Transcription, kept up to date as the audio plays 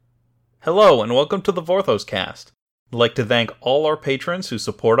Hello, and welcome to the Vorthos Cast. I'd like to thank all our patrons who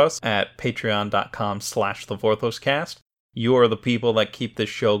support us at patreon.com/thevorthoscast. You are the people that keep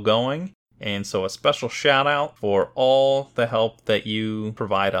this show going, and so a special shout out for all the help that you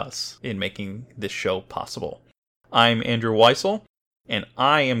provide us in making this show possible. I'm Andrew Weissel, and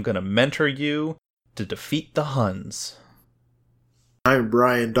I am going to mentor you to defeat the Huns. I'm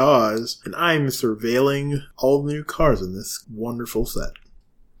Brian Dawes, and I'm surveilling all the new cars in this wonderful set.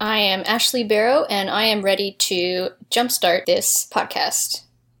 I am Ashley Barrow, and I am ready to jumpstart this podcast.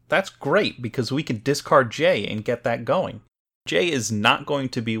 That's great, because we can discard Jay and get that going. Jay is not going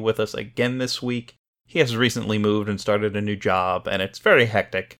to be with us again this week. He has recently moved and started a new job, and it's very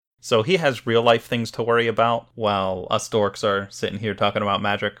hectic. So he has real-life things to worry about, while us dorks are sitting here talking about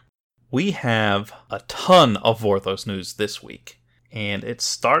magic. We have a ton of Vorthos news this week. And it's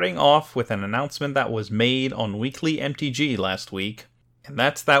starting off with an announcement that was made on Weekly MTG last week. And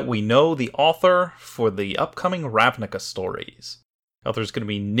that's that we know the author for the upcoming Ravnica stories. The author is going to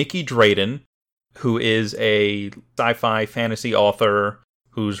be Nikki Drayden, who is a sci-fi fantasy author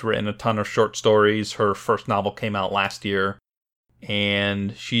who's written a ton of short stories. Her first novel came out last year.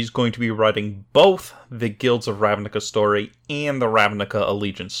 And she's going to be writing both the Guilds of Ravnica story and the Ravnica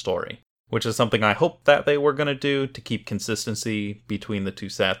Allegiance story, which is something I hope that they were going to do to keep consistency between the two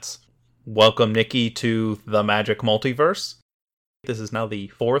sets. Welcome, Nikki, to the Magic Multiverse. This is now the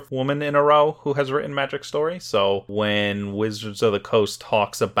fourth woman in a row who has written Magic Story, so when Wizards of the Coast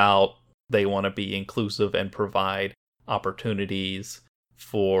talks about they want to be inclusive and provide opportunities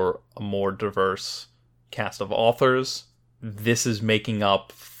for a more diverse cast of authors, this is making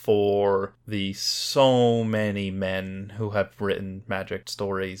up for the so many men who have written Magic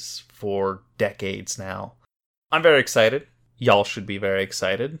stories for decades now. I'm very excited. Y'all should be very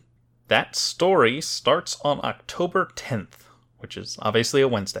excited. That story starts on October 10th. Which is obviously a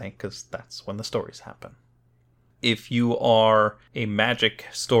Wednesday, because that's when the stories happen. If you are a Magic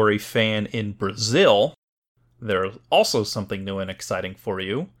story fan in Brazil, there's also something new and exciting for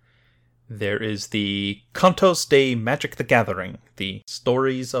you. There is the Contos de Magic the Gathering, the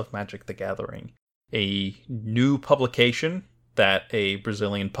Stories of Magic the Gathering, a new publication that a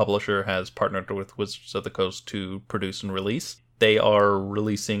Brazilian publisher has partnered with Wizards of the Coast to produce and release. They are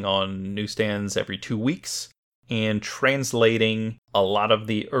releasing on newsstands every 2 weeks, and translating a lot of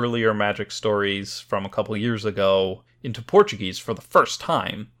the earlier Magic stories from a couple years ago into Portuguese for the first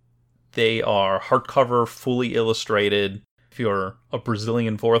time. They are hardcover, fully illustrated. If you're a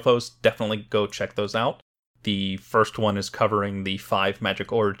Brazilian Vorthos, definitely go check those out. The first one is covering the 5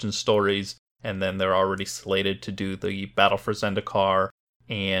 Magic origin stories, and then they're already slated to do the Battle for Zendikar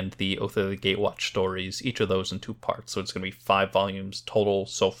and the Oath of the Gatewatch stories, each of those in 2 parts. So it's going to be 5 volumes total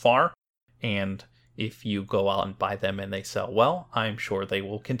so far, and if you go out and buy them and they sell well, I'm sure they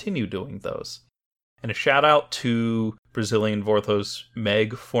will continue doing those. And a shout out to Brazilian Vorthos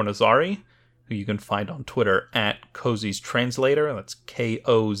Meg Fornazari, who you can find on Twitter at Cozy's Translator. That's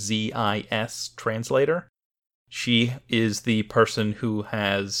Kozis Translator. She is the person who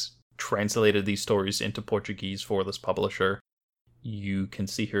has translated these stories into Portuguese for this publisher. You can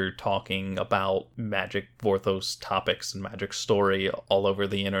see her talking about Magic Vorthos topics and Magic story all over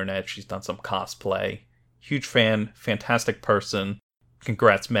the internet. She's done some cosplay. Huge fan, fantastic person.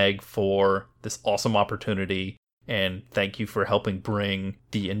 Congrats, Meg, for this awesome opportunity. And thank you for helping bring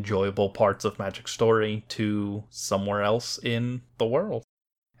the enjoyable parts of Magic story to somewhere else in the world.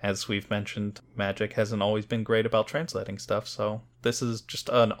 As we've mentioned, Magic hasn't always been great about translating stuff, so this is just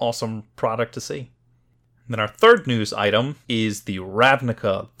an awesome product to see. Then our third news item is the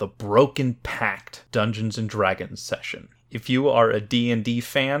Ravnica, the Broken Pact Dungeons & Dragons session. If you are a D&D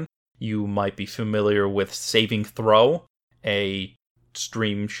fan, you might be familiar with Saving Throw, a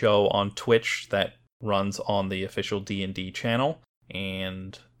stream show on Twitch that runs on the official D&D channel,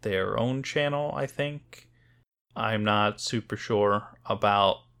 and their own channel, I think. I'm not super sure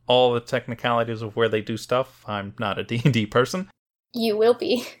about all the technicalities of where they do stuff. I'm not a D&D person. You will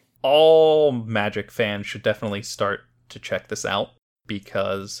be. All Magic fans should definitely start to check this out,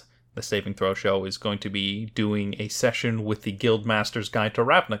 because the Saving Throw show is going to be doing a session with the Guildmaster's Guide to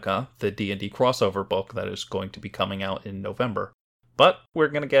Ravnica, the D&D crossover book that is going to be coming out in November. But we're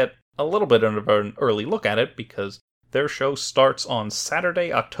going to get a little bit of an early look at it, because their show starts on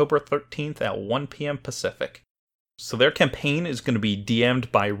Saturday, October 13th at 1 p.m. Pacific. So their campaign is going to be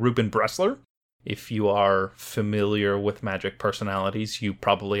DM'd by Ruben Bressler. If you are familiar with Magic personalities, you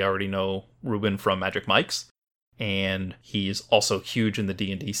probably already know Ruben from Magic Mics. And he's also huge in the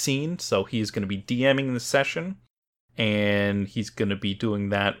D&D scene, so he's going to be DMing the session. And he's going to be doing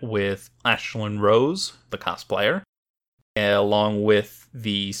that with Ashlyn Rose, the cosplayer. along with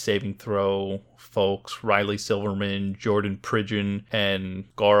the Saving Throw folks, Riley Silverman, Jordan Pridgeon, and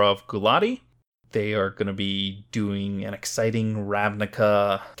Gaurav Gulati. They are going to be doing an exciting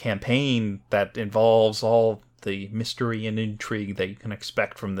Ravnica campaign that involves all the mystery and intrigue that you can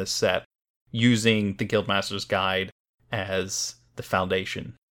expect from this set, using the Guildmaster's Guide as the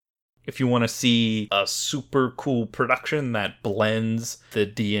foundation. If you want to see a super cool production that blends the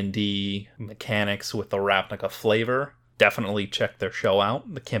D&D mechanics with the Ravnica flavor, definitely check their show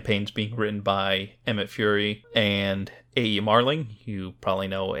out. The campaign's being written by Emmett Fury and A.E. Marling. You probably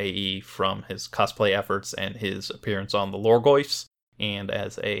know A.E. from his cosplay efforts and his appearance on the Lorgoyfs, and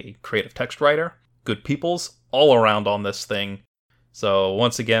as a creative text writer. Good peoples all around on this thing. So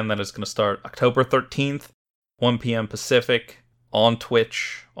once again, that is going to start October 13th, 1 p.m. Pacific, on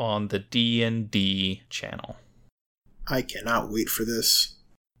Twitch, on the D&D channel. I cannot wait for this.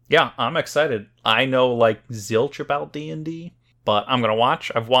 Yeah, I'm excited. I know like zilch about D&D, but I'm going to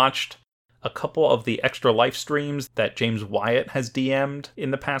watch. I've watched a couple of the extra live streams that James Wyatt has DM'd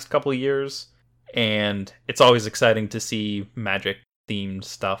in the past couple of years, and it's always exciting to see magic-themed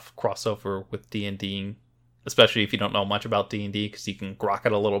stuff cross over with D&D, especially if you don't know much about D&D, because you can grok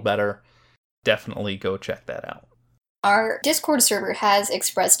it a little better. Definitely go check that out. Our Discord server has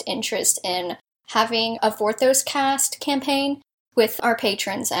expressed interest in having a Vorthos cast campaign with our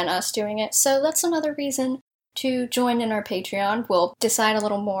patrons and us doing it, so that's another reason to join in our Patreon. We'll decide a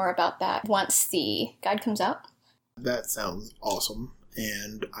little more about that once the guide comes out. That sounds awesome,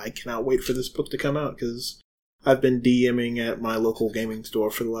 and I cannot wait for this book to come out, because I've been DMing at my local gaming store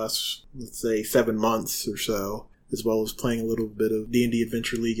for the last, let's say, 7 months or so, as well as playing a little bit of D&D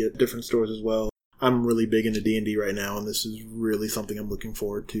Adventure League at different stores as well. I'm really big into D&D right now, and this is really something I'm looking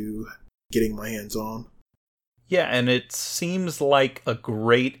forward to getting my hands on. Yeah, and it seems like a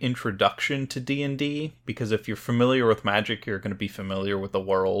great introduction to D&D, because if you're familiar with Magic, you're going to be familiar with the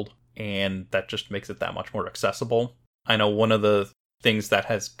world, and that just makes it that much more accessible. I know one of the things that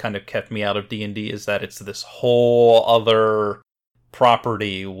has kind of kept me out of D&D is that it's this whole other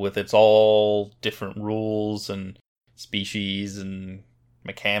property with its all different rules and species and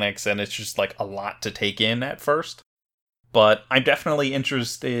mechanics, and it's just like a lot to take in at first. But I'm definitely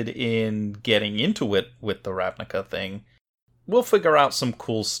interested in getting into it with the Ravnica thing. We'll figure out some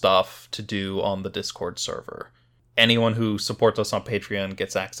cool stuff to do on the Discord server. Anyone who supports us on Patreon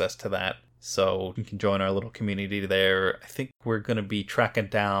gets access to that, so you can join our little community there. I think we're going to be tracking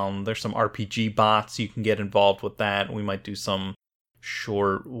down, there's some RPG bots, you can get involved with that. We might do some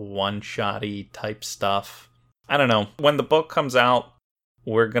short one-shotty type stuff. I don't know. When the book comes out,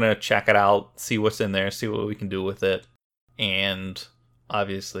 we're going to check it out, see what's in there, see what we can do with it. And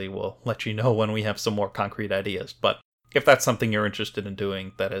obviously we'll let you know when we have some more concrete ideas. But if that's something you're interested in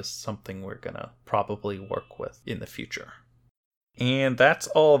doing, that is something we're going to probably work with in the future. And that's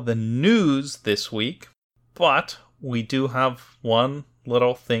all the news this week. But we do have one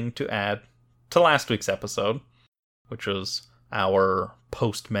little thing to add to last week's episode, which was our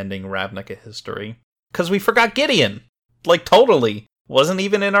post-mending Ravnica history. Because we forgot Gideon! Like, totally! Wasn't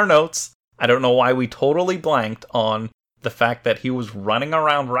even in our notes. I don't know why we totally blanked on the fact that he was running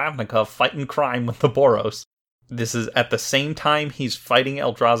around Ravnica fighting crime with the Boros. This is at the same time he's fighting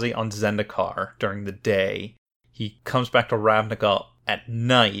Eldrazi on Zendikar during the day. He comes back to Ravnica at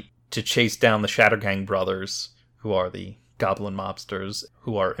night to chase down the Shattergang brothers, who are the goblin mobsters,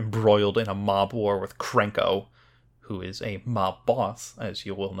 who are embroiled in a mob war with Krenko, who is a mob boss, as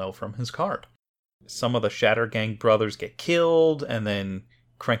you will know from his card. Some of the Shattergang brothers get killed, and then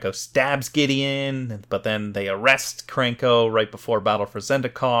Krenko stabs Gideon, but then they arrest Krenko right before Battle for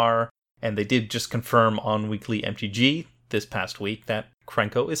Zendikar, and they did just confirm on Weekly MTG this past week that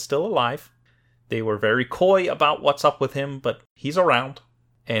Krenko is still alive. They were very coy about what's up with him, but he's around.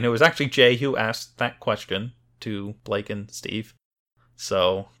 And it was actually Jay who asked that question to Blake and Steve.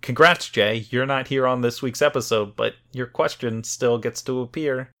 So, congrats, Jay. You're not here on this week's episode, but your question still gets to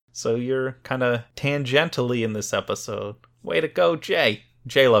appear. So you're kind of tangentially in this episode. Way to go, Jay.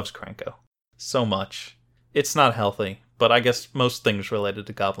 Jay loves Krenko so much. It's not healthy, but I guess most things related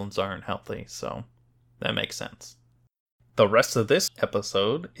to goblins aren't healthy, so that makes sense. The rest of this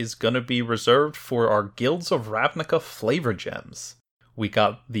episode is going to be reserved for our Guilds of Ravnica flavor gems. We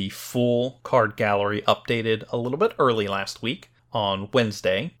got the full card gallery updated a little bit early last week on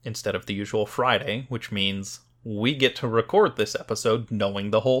Wednesday instead of the usual Friday, which means we get to record this episode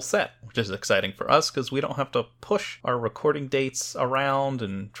knowing the whole set, which is exciting for us because we don't have to push our recording dates around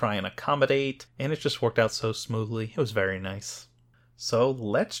and try and accommodate, and it just worked out so smoothly. It was very nice. So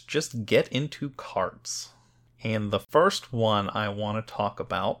let's just get into cards. And the first one I want to talk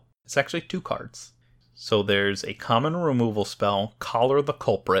about is actually 2 cards. So there's a common removal spell, Collar the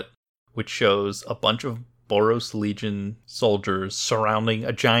Culprit, which shows a bunch of Boros Legion soldiers surrounding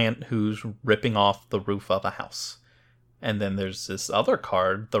a giant who's ripping off the roof of a house. And then there's this other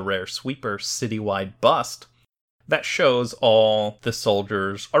card, the rare sweeper, Citywide Bust, that shows all the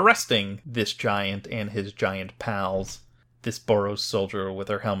soldiers arresting this giant and his giant pals. This Boros soldier with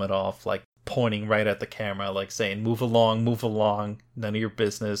her helmet off, like pointing right at the camera, like saying, move along, none of your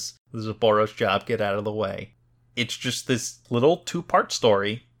business. This is a Boros job, get out of the way. It's just this little 2-part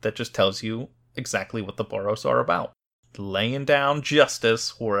story that just tells you exactly what the Boros are about. Laying down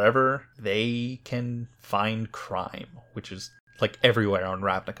justice wherever they can find crime, which is like everywhere on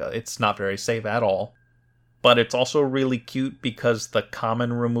Ravnica. It's not very safe at all. But it's also really cute because the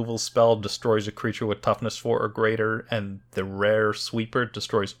common removal spell destroys a creature with toughness 4 or greater, and the rare sweeper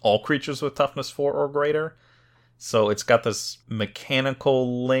destroys all creatures with toughness 4 or greater. So it's got this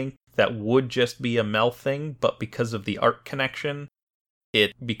mechanical link that would just be a Mel thing, but because of the art connection,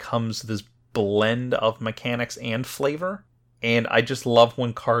 it becomes this blend of mechanics and flavor. And I just love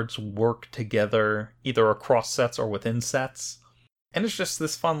when cards work together, either across sets or within sets. And it's just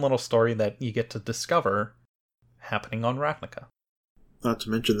this fun little story that you get to discover happening on Ravnica. Not to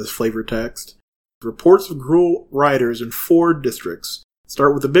mention this flavor text. Reports of Gruul riders in 4 districts.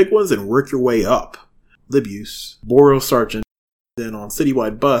 Start with the big ones and work your way up. Libius, Boros Sergeant. Then on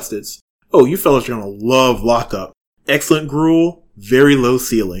Citywide Bust, it's, oh, you fellas are going to love Lockup. Excellent Gruul, very low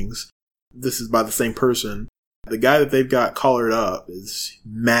ceilings. This is by the same person. The guy that they've got collared up is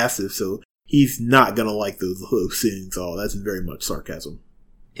massive, so he's not going to like those low ceilings at all. That's very much sarcasm.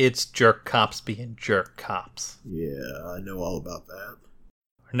 It's jerk cops being jerk cops. Yeah, I know all about that.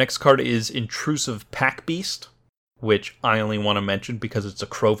 Our next card is Intrusive Pack Beast, which I only want to mention because it's a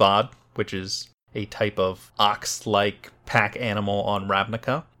Krovod, which is a type of ox-like pack animal on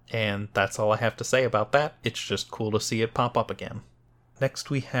Ravnica. And that's all I have to say about that. It's just cool to see it pop up again. Next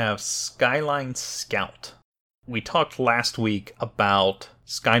we have Skyline Scout. We talked last week about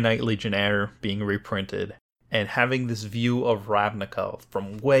Sky Knight Legionnaire being reprinted and having this view of Ravnica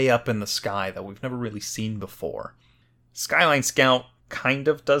from way up in the sky that we've never really seen before. Skyline Scout kind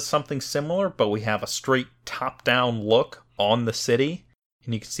of does something similar, but we have a straight top-down look on the city,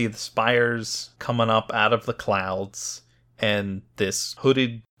 and you can see the spires coming up out of the clouds, and this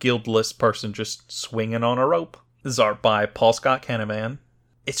hooded, guildless person just swinging on a rope. This is art by Paul Scott Canavan.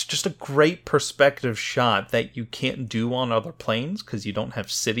 It's just a great perspective shot that you can't do on other planes, because you don't have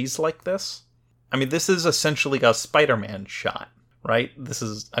cities like this. I mean, this is essentially a Spider-Man shot, right? This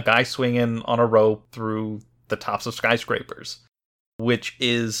is a guy swinging on a rope through the tops of skyscrapers, which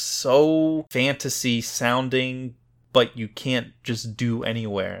is so fantasy sounding, but you can't just do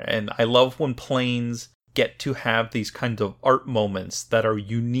anywhere. And I love when planes get to have these kinds of art moments that are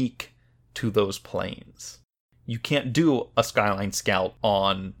unique to those planes. You can't do a Skyline Scout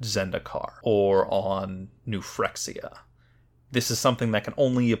on Zendikar or on New Phyrexia. This is something that can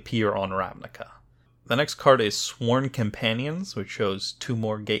only appear on Ravnica. The next card is Sworn Companions, which shows 2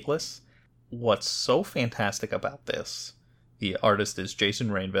 more Gateless. What's so fantastic about this, the artist is Jason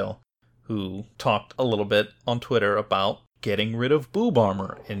Rainville, who talked a little bit on Twitter about getting rid of boob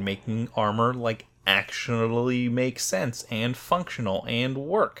armor and making armor like actually make sense and functional and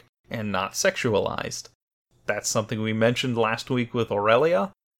work and not sexualized. That's something we mentioned last week with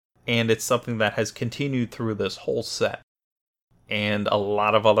Aurelia, and it's something that has continued through this whole set. And a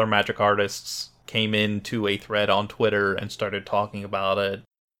lot of other Magic artists came into a thread on Twitter and started talking about it,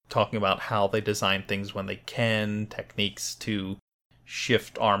 talking about how they design things when they can, techniques to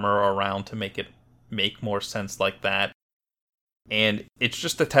shift armor around to make it make more sense like that. And it's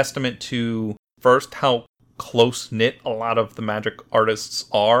just a testament to, first, how close-knit a lot of the Magic artists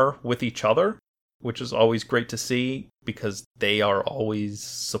are with each other, which is always great to see, because they are always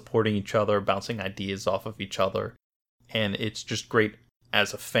supporting each other, bouncing ideas off of each other. And it's just great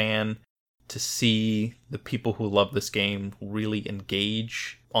as a fan to see the people who love this game really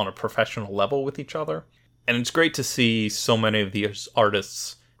engage on a professional level with each other. And it's great to see so many of these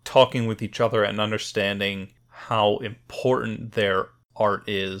artists talking with each other and understanding how important their art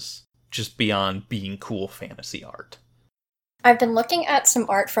is, just beyond being cool fantasy art. I've been looking at some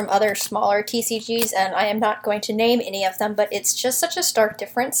art from other smaller TCGs, and I am not going to name any of them, but it's just such a stark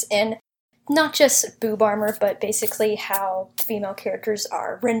difference in not just boob armor, but basically how female characters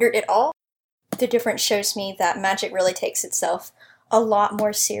are rendered at all. The difference shows me that Magic really takes itself a lot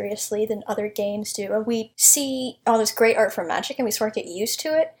more seriously than other games do. And we see all this great art from Magic, and we sort of get used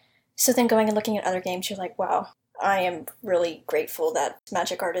to it. So then going and looking at other games, you're like, wow, I am really grateful that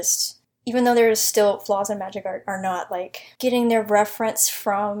Magic artists, even though there's still flaws in Magic art, are not like getting their reference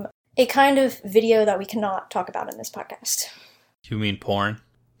from A kind of video that we cannot talk about in this podcast. You mean porn?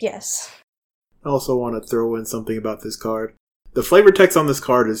 Yes. I also want to throw in something about this card. The flavor text on this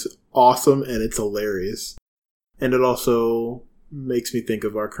card is awesome and it's hilarious. And it also makes me think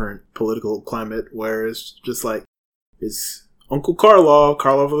of our current political climate where it's just like, it's Uncle Karlov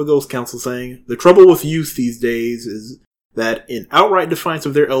of the Ghost Council saying, the trouble with youth these days is that in outright defiance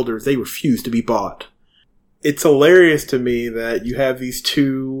of their elders, they refuse to be bought. It's hilarious to me that you have these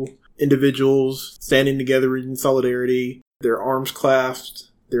two individuals standing together in solidarity, their arms clasped,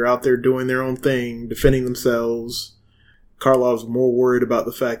 they're out there doing their own thing, defending themselves. Karlov's more worried about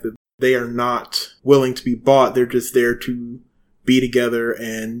the fact that they are not willing to be bought, they're just there to be together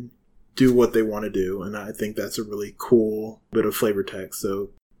and do what they want to do. And I think that's a really cool bit of flavor text, so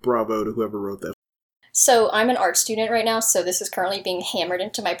bravo to whoever wrote that. So I'm an art student right now, so this is currently being hammered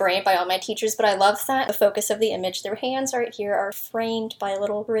into my brain by all my teachers, but I love that the focus of the image, their hands right here are framed by a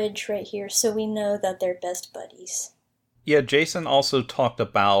little bridge right here, so we know that they're best buddies. Yeah, Jason also talked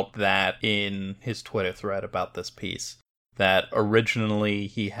about that in his Twitter thread about this piece, that originally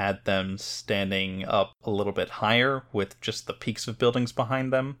he had them standing up a little bit higher with just the peaks of buildings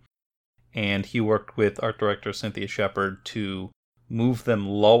behind them, and he worked with art director Cynthia Shepard to move them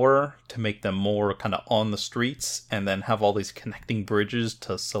lower to make them more kind of on the streets, and then have all these connecting bridges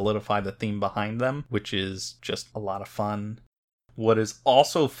to solidify the theme behind them, which is just a lot of fun. What is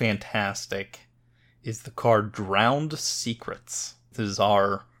also fantastic is the card Drowned Secrets. This is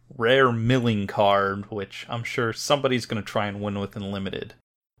our rare milling card, which I'm sure somebody's going to try and win with in Limited.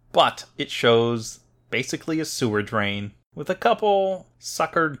 But it shows basically a sewer drain with a couple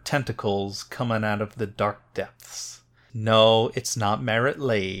suckered tentacles coming out of the dark depths. No, it's not Merit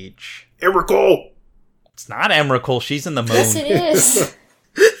Lage. Emrakul! It's not Emrakul, she's in the moon. Yes, it is.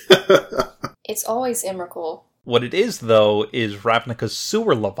 It's always Emrakul. What it is, though, is Ravnica's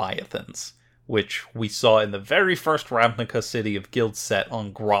sewer leviathans, which we saw in the very first Ravnica City of Guild set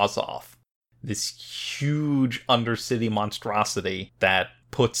on Grozoth. This huge undercity monstrosity that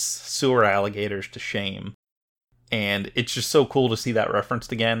puts sewer alligators to shame. And it's just so cool to see that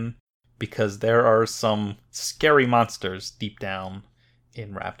referenced again, because there are some scary monsters deep down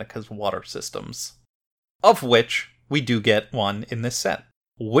in Ravnica's water systems. Of which we do get one in this set.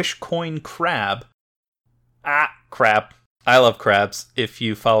 Wishcoin Crab. Crab. I love crabs. If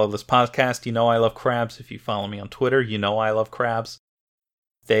you follow this podcast, you know I love crabs. If you follow me on Twitter, you know I love crabs.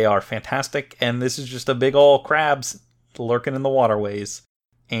 They are fantastic, and this is just a big ol' crabs lurking in the waterways.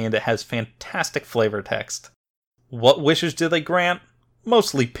 And it has fantastic flavor text. What wishes do they grant?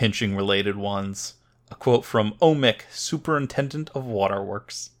 Mostly pinching-related ones. A quote from Omic, Superintendent of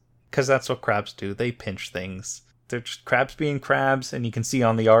Waterworks. Because that's what crabs do, they pinch things. They're just crabs being crabs, and you can see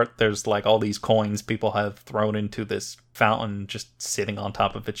on the art there's like all these coins people have thrown into this fountain just sitting on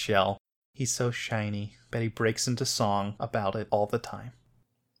top of its shell. He's so shiny. Betty breaks into song about it all the time.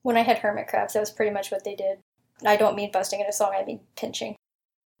 When I had hermit crabs, that was pretty much what they did. I don't mean busting into song, I mean pinching.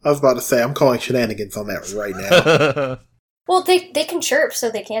 I was about to say, I'm calling shenanigans on that right now. Well, they can chirp, so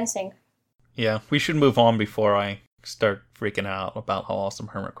they can sing. Yeah, we should move on before I start freaking out about how awesome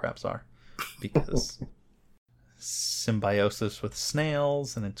hermit crabs are. Because symbiosis with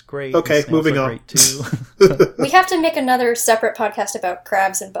snails, and it's great. Okay, moving on. Great too. We have to make another separate podcast about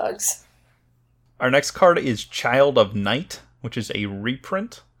crabs and bugs. Our next card is Child of Night, which is a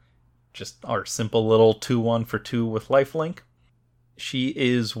reprint. Just our simple little 2-1 for 2 with lifelink. She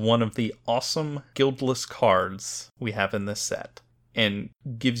is one of the awesome guildless cards we have in this set, and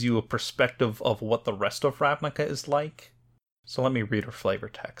gives you a perspective of what the rest of Ravnica is like. So let me read her flavor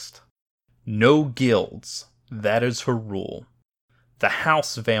text. No guilds, that is her rule. The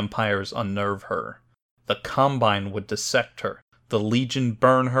house vampires unnerve her. The Combine would dissect her. The Legion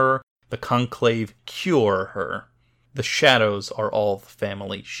burn her. The Conclave cure her. The shadows are all the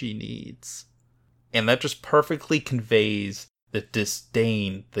family she needs. And that just perfectly conveys the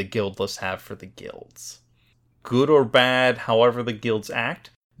disdain the guildless have for the guilds. Good or bad, however the guilds act,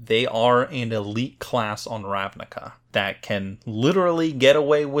 they are an elite class on Ravnica that can literally get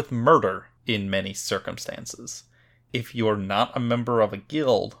away with murder in many circumstances. If you're not a member of a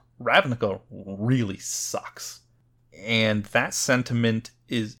guild, Ravnica really sucks. And that sentiment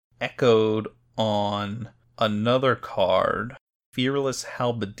is echoed on another card, Fearless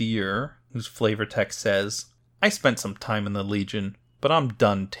Halberdier, whose flavor text says, I spent some time in the Legion, but I'm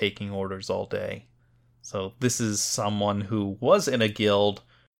done taking orders all day. So this is someone who was in a guild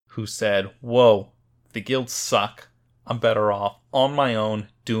who said, whoa, the guilds suck. I'm better off on my own,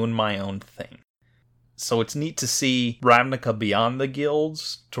 doing my own thing. So it's neat to see Ravnica beyond the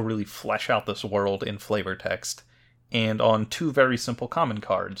guilds to really flesh out this world in flavor text, and on 2 very simple common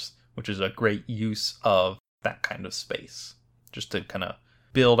cards, which is a great use of that kind of space. Just to kind of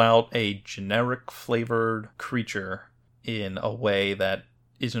build out a generic flavored creature in a way that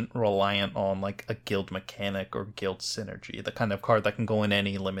isn't reliant on like a guild mechanic or guild synergy, the kind of card that can go in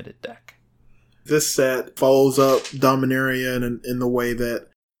any limited deck. This set follows up Dominaria in the way that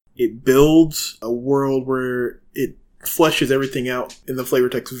it builds a world where it fleshes everything out in the flavor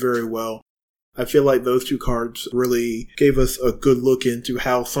text very well. I feel like those two cards really gave us a good look into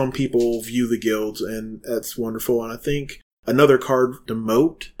how some people view the guilds, and that's wonderful. And I think another card,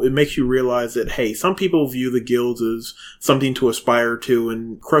 Demote, it makes you realize that, hey, some people view the guilds as something to aspire to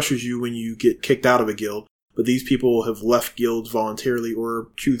and crushes you when you get kicked out of a guild. But these people have left guilds voluntarily or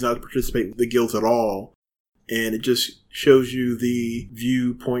choose not to participate in the guilds at all. And it just shows you the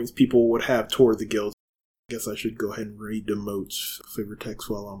viewpoints people would have toward the guilds. I guess I should go ahead and read Demote's flavor text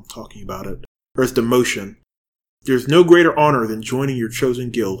while I'm talking about it. Or it's Demotion. There's no greater honor than joining your chosen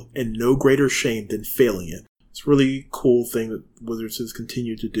guild, and no greater shame than failing it. It's a really cool thing that Wizards has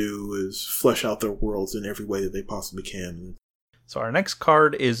continued to do, is flesh out their worlds in every way that they possibly can. So our next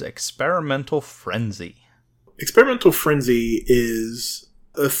card is Experimental Frenzy. Experimental Frenzy is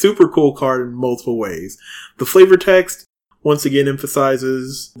a super cool card in multiple ways. The flavor text, once again,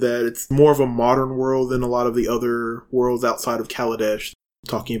 emphasizes that it's more of a modern world than a lot of the other worlds outside of Kaladesh,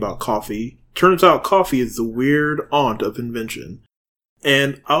 talking about coffee. Turns out coffee is the weird aunt of invention.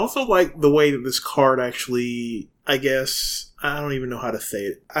 And I also like the way that this card actually, I guess, I don't even know how to say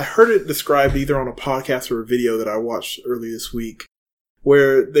it. I heard it described either on a podcast or a video that I watched early this week,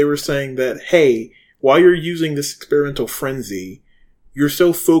 where they were saying that, hey, while you're using this experimental frenzy, you're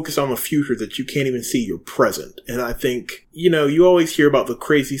so focused on the future that you can't even see your present. And I think, you always hear about the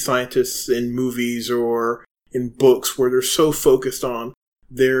crazy scientists in movies or in books where they're so focused on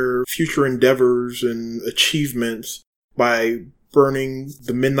their future endeavors and achievements by burning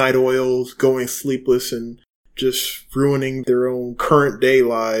the midnight oils, going sleepless, and just ruining their own current day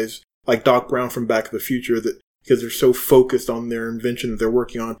lives, like Doc Brown from Back to the Future, because they're so focused on their invention that they're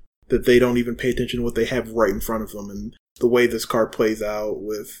working on that they don't even pay attention to what they have right in front of them. And the way this card plays out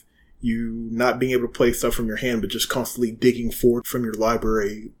with you not being able to play stuff from your hand, but just constantly digging forward from your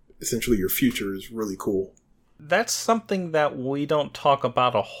library, essentially your future, is really cool. That's something that we don't talk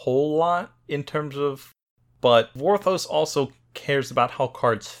about a whole lot in terms of, but Vorthos also cares about how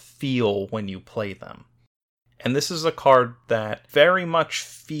cards feel when you play them. And this is a card that very much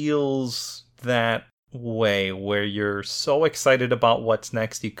feels that way, where you're so excited about what's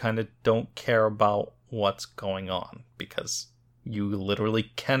next, you kind of don't care about what's going on, because you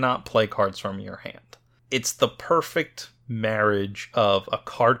literally cannot play cards from your hand. It's the perfect marriage of a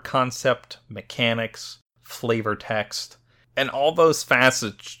card concept, mechanics, flavor text, and all those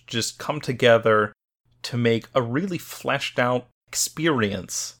facets just come together to make a really fleshed out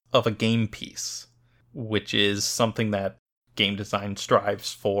experience of a game piece, which is something that game design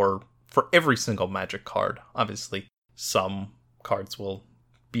strives for every single Magic card. Obviously, some cards will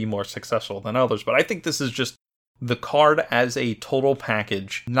be more successful than others, but I think this is just the card as a total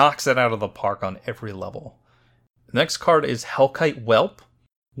package knocks it out of the park on every level. The next card is Hellkite Whelp,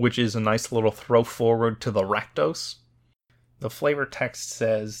 which is a nice little throw forward to the Rakdos. The flavor text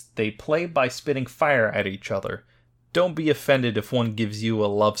says, they play by spitting fire at each other. Don't be offended if one gives you a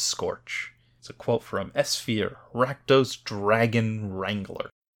love scorch. It's a quote from Esphir, Rakdos Dragon Wrangler,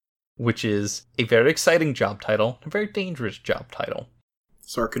 which is a very exciting job title, a very dangerous job title.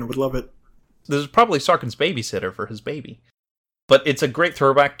 Sarkin would love it. This is probably Sarkin's babysitter for his baby. But it's a great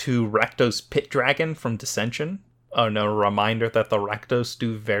throwback to Rakdos Pit Dragon from Dissension, and a reminder that the Rakdos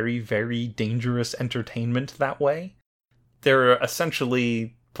do very, very dangerous entertainment that way. They're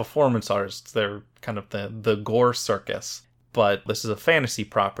essentially performance artists. They're kind of the gore circus. But this is a fantasy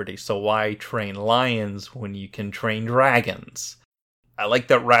property, so why train lions when you can train dragons? I like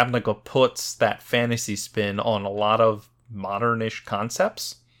that Ravnica puts that fantasy spin on a lot of modern-ish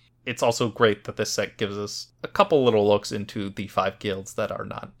concepts. It's also great that this set gives us a couple little looks into the 5 guilds that are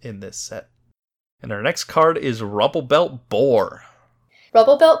not in this set. And our next card is Rubblebelt Boar.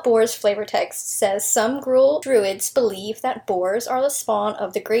 Rubblebelt Boar's flavor text says some Gruul druids believe that boars are the spawn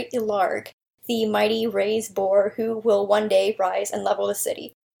of the great Ilarg, the mighty raised boar who will one day rise and level the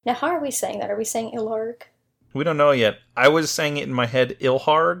city. Now, how are we saying that? Are we saying Ilarg? We don't know yet. I was saying it in my head,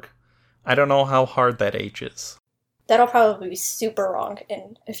 Ilharg. I don't know how hard that H is. That'll probably be super wrong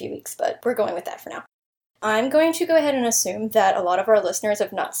in a few weeks, but we're going with that for now. I'm going to go ahead and assume that a lot of our listeners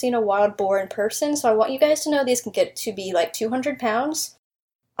have not seen a wild boar in person, so I want you guys to know these can get to be like 200 pounds.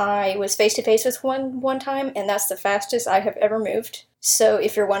 I was face-to-face with one time, and that's the fastest I have ever moved. So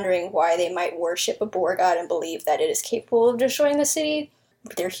if you're wondering why they might worship a boar god and believe that it is capable of destroying the city,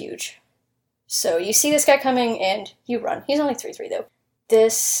 They're huge. So you see this guy coming and you run. He's only 3/3 though.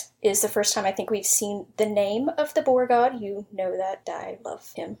 This is the first time I think we've seen the name of the boar god. You know that I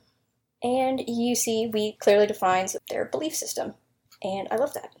love him. And you see we clearly defines their belief system. And I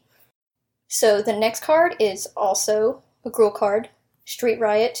love that. So the next card is also a Gruul card, Street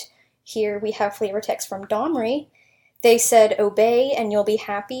Riot. Here we have flavor text from Domri. They said, obey and you'll be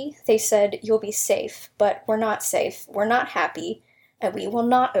happy. They said, you'll be safe, but we're not safe. We're not happy, and we will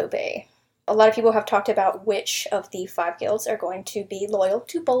not obey. A lot of people have talked about which of the 5 guilds are going to be loyal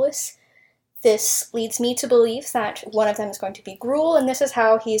to Bolus. This leads me to believe that one of them is going to be Gruul, and this is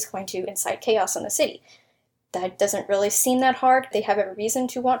how he's going to incite chaos in the city. That doesn't really seem that hard. They have every reason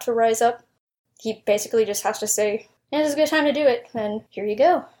to want to rise up. He basically just has to say, this is a good time to do it, and here you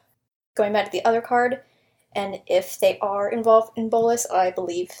go. Going back to the other card, and if they are involved in Bolus, I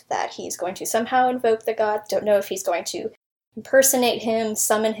believe that he's going to somehow invoke the god. Don't know if he's going to impersonate him,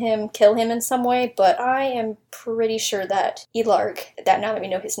 summon him, kill him in some way, but I am pretty sure that Elarg, that now that we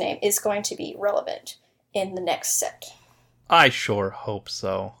know his name, is going to be relevant in the next set. I sure hope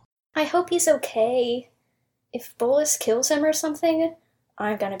so. I hope he's okay. If Bolus kills him or something,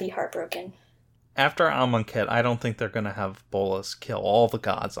 I'm gonna be heartbroken. After Amonkhet, I don't think they're going to have Bolus kill all the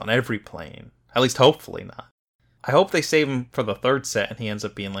gods on every plane. At least hopefully not. I hope they save him for the 3rd set and he ends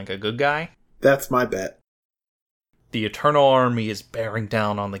up being like a good guy. That's my bet. The Eternal Army is bearing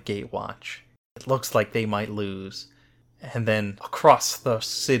down on the Gatewatch. It looks like they might lose. And then across the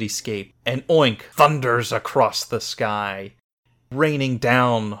cityscape, an oink thunders across the sky. Raining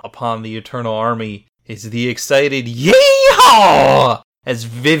down upon the Eternal Army is the excited Yeehaw! As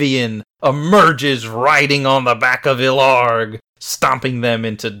Vivian emerges riding on the back of Ilarg, stomping them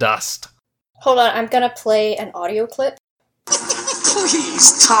into dust. Hold on, I'm gonna play an audio clip.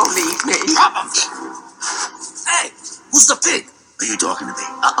 Please don't leave me. Hey, who's the pig? Are you talking to me?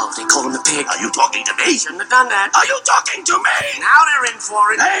 Uh-oh, they call him the pig. Are you talking to me? Shouldn't have done that. Are you talking to me? Now they're in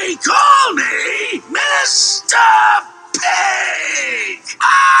for it. They call me Mr. Pig!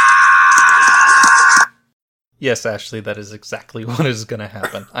 Ah! Yes, Ashley, that is exactly what is going to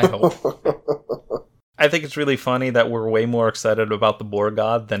happen, I hope. I think it's really funny that we're way more excited about the Boar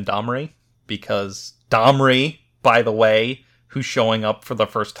God than Domri, because Domri, by the way, who's showing up for the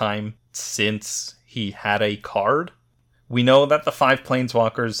first time since he had a card, we know that the 5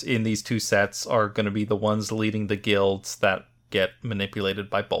 Planeswalkers in these 2 sets are going to be the ones leading the guilds that get manipulated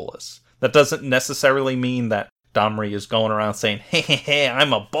by Bolus. That doesn't necessarily mean that Domri is going around saying, hey,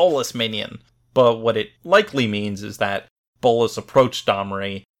 I'm a Bolus minion. But what it likely means is that Bolus approached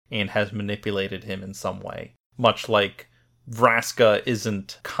Domri and has manipulated him in some way. Much like Vraska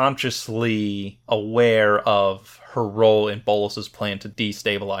isn't consciously aware of her role in Bolus's plan to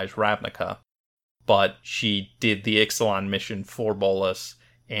destabilize Ravnica, but she did the Ixalan mission for Bolus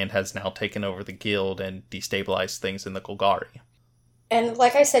and has now taken over the guild and destabilized things in the Golgari. And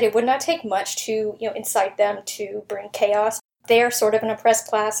like I said, it would not take much to, incite them to bring chaos. They are sort of an oppressed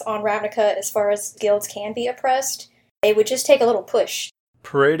class on Ravnica as far as guilds can be oppressed. It would just take a little push.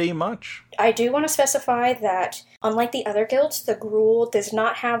 Pretty much. I do want to specify that, unlike the other guilds, the Gruul does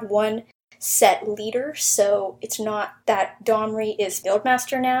not have one set leader, so it's not that Domri is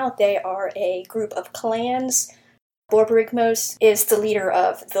Guildmaster now. They are a group of clans. Borborygmos is the leader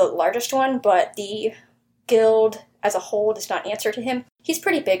of the largest one, but the guild as a whole does not answer to him. He's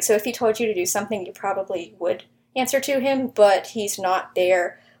pretty big, so if he told you to do something, you probably would answer to him, but he's not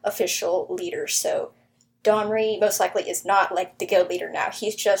their official leader, so Domri most likely is not like the guild leader now.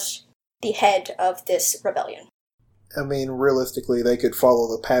 He's just the head of this rebellion. I mean, realistically, they could follow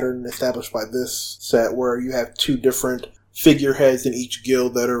the pattern established by this set where you have 2 different figureheads in each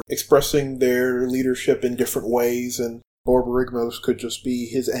guild that are expressing their leadership in different ways, and Borborygmos could just be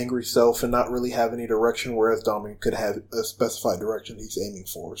his angry self and not really have any direction, whereas Domri could have a specified direction he's aiming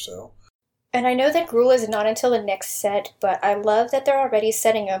for, so... And I know that Gruul is not until the next set, but I love that they're already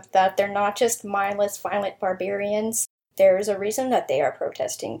setting up that they're not just mindless, violent barbarians. There's a reason that they are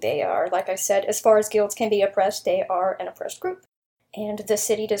protesting. They are, like I said, as far as guilds can be oppressed, they are an oppressed group. And the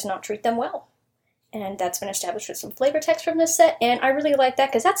city does not treat them well. And that's been established with some flavor text from this set, and I really like that,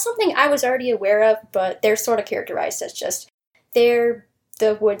 because that's something I was already aware of, but they're sort of characterized as just, they're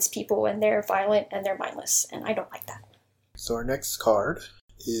the woods people, and they're violent, and they're mindless, and I don't like that. So our next card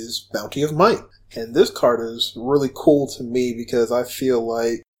is Bounty of Might. And this card is really cool to me because I feel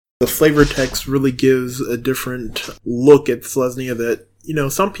like the flavor text really gives a different look at Selesnya that,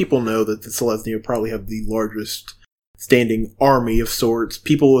 some people know that the Selesnya probably have the largest standing army of sorts.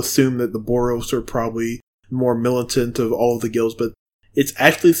 People assume that the Boros are probably more militant of all of the guilds, but it's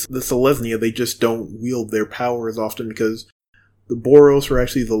actually the Selesnya. They just don't wield their power as often because The Boros are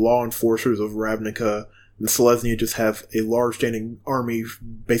actually the law enforcers of Ravnica. The Selesnya just have a large standing army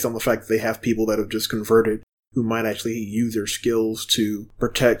based on the fact that they have people that have just converted who might actually use their skills to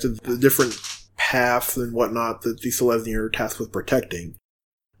protect the different paths and whatnot that the Selesnya are tasked with protecting.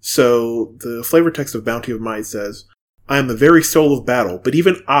 So the flavor text of Bounty of Might says, I am the very soul of battle, but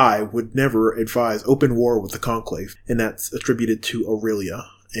even I would never advise open war with the Conclave, and that's attributed to Aurelia.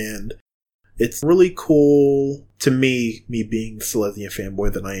 And it's really cool to me being the Selesnya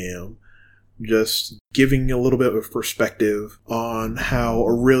fanboy that I am, just giving a little bit of perspective on how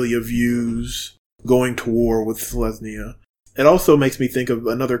Aurelia views going to war with Selesnya. It also makes me think of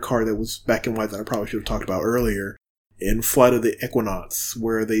another card that was back in white that I probably should have talked about earlier, in Flight of the Equinauts,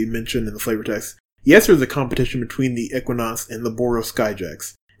 where they mentioned in the flavor text, yes, there's a competition between the Equinauts and the Boros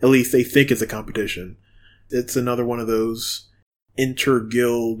Skyjacks. At least they think it's a competition. It's another one of those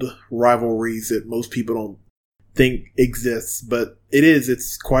inter-guild rivalries that most people don't think exists, but it is.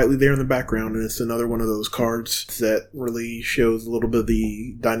 It's quietly there in the background, and it's another one of those cards that really shows a little bit of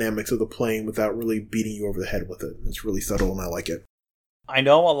the dynamics of the plane without really beating you over the head with it. It's really subtle, and I like it. I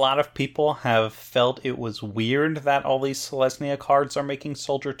know a lot of people have felt it was weird that all these Selesnya cards are making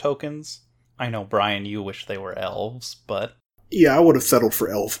soldier tokens. I know, Brian, you wish they were elves, but... Yeah, I would have settled for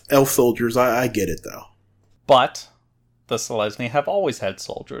elf soldiers. I get it, though. But the Selesnya have always had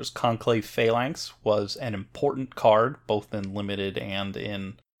soldiers. Conclave Phalanx was an important card, both in limited and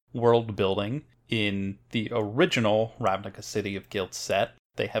in world building. In the original Ravnica City of Guild set,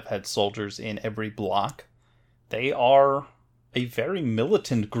 they have had soldiers in every block. They are a very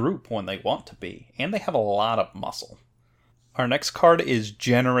militant group when they want to be, and they have a lot of muscle. Our next card is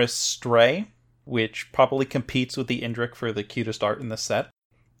Generous Stray, which probably competes with the Indrik for the cutest art in the set,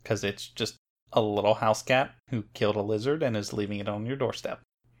 because it's just a little house cat who killed a lizard and is leaving it on your doorstep.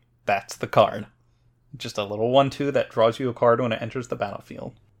 That's the card. Just a little 1/2 that draws you a card when it enters the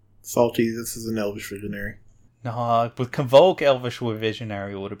battlefield. Salty, this is an Elvish Visionary. Nah, with Convoke Elvish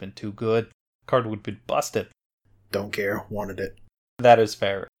Visionary, it would have been too good. Card would have been busted. Don't care, wanted it. That is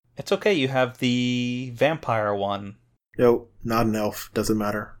fair. It's okay, you have the vampire one. Nope, not an elf, doesn't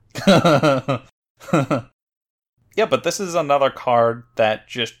matter. Yeah, but this is another card that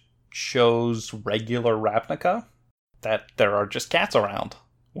just shows regular Ravnica, that there are just cats around.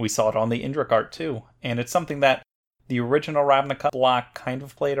 We saw it on the Indrik art too, and it's something that the original Ravnica block kind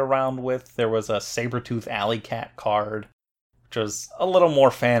of played around with. There was a Sabertooth Alley Cat card, which was a little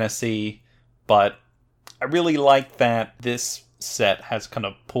more fantasy, but I really like that this set has kind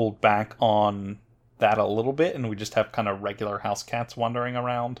of pulled back on that a little bit, and we just have kind of regular house cats wandering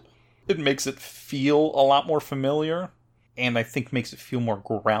around. It makes it feel a lot more familiar, and I think makes it feel more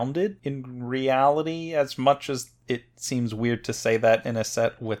grounded in reality, as much as it seems weird to say that in a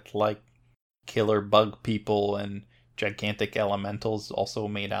set with, like, killer bug people and gigantic elementals also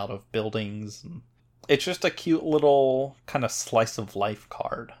made out of buildings. It's just a cute little kind of slice of life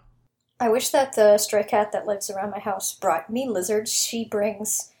card. I wish that the stray cat that lives around my house brought me lizards. She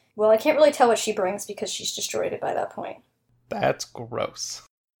brings... Well, I can't really tell what she brings because she's destroyed it by that point. That's gross.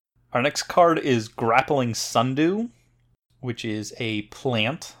 Our next card is Grappling Sundew, which is a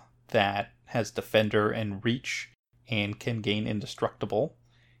plant that has Defender and Reach and can gain Indestructible,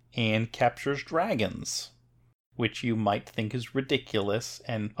 and captures dragons, which you might think is ridiculous,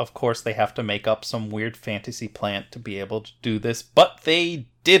 and of course they have to make up some weird fantasy plant to be able to do this, but they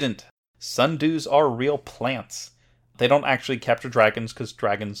didn't. Sundews are real plants. They don't actually capture dragons because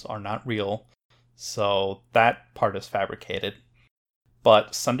dragons are not real, so that part is fabricated.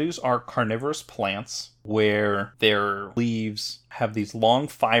 But sundews are carnivorous plants where their leaves have these long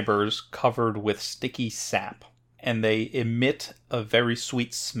fibers covered with sticky sap, and they emit a very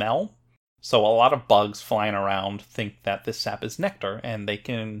sweet smell. So a lot of bugs flying around think that this sap is nectar, and they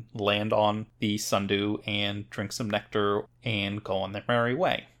can land on the sundew and drink some nectar and go on their merry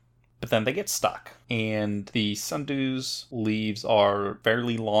way. But then they get stuck, and the sundew's leaves are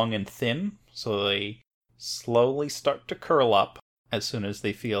fairly long and thin, so they slowly start to curl up as soon as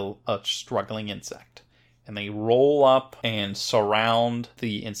they feel a struggling insect. And they roll up and surround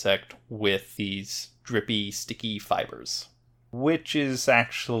the insect with these drippy, sticky fibers, which is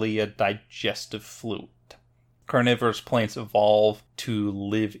actually a digestive fluid. Carnivorous plants evolve to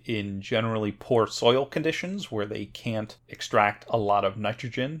live in generally poor soil conditions where they can't extract a lot of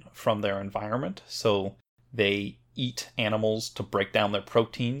nitrogen from their environment, so they eat animals to break down their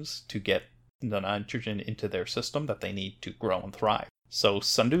proteins to get the nitrogen into their system that they need to grow and thrive. So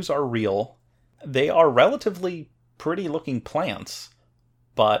sundews are real. They are relatively pretty looking plants,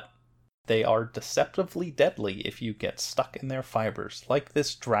 but they are deceptively deadly if you get stuck in their fibers, like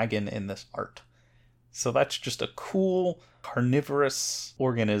this dragon in this art. So that's just a cool carnivorous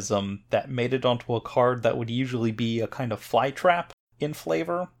organism that made it onto a card that would usually be a kind of fly trap in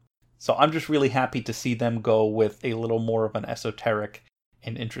flavor. So I'm just really happy to see them go with a little more of an esoteric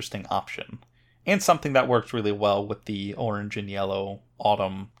and interesting option. And something that works really well with the orange and yellow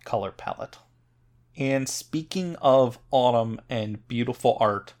autumn color palette. And speaking of autumn and beautiful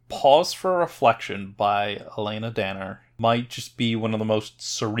art, Pause for Reflection by Elena Danner might just be one of the most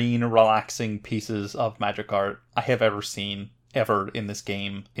serene, relaxing pieces of magic art I have ever seen, ever in this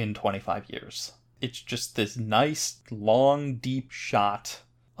game in 25 years. It's just this nice, long, deep shot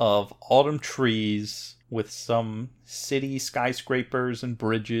of autumn trees with some city skyscrapers and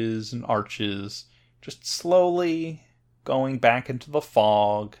bridges and arches, just slowly going back into the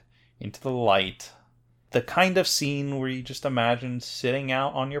fog, into the light. The kind of scene where you just imagine sitting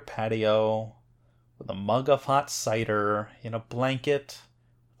out on your patio with a mug of hot cider in a blanket,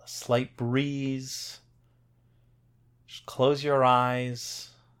 a slight breeze. Just close your eyes.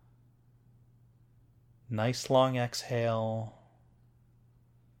 Nice long exhale.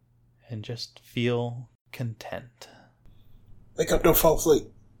 And just feel content. Wake up, don't fall asleep.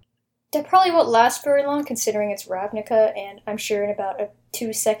 That probably won't last very long considering it's Ravnica, and I'm sure in about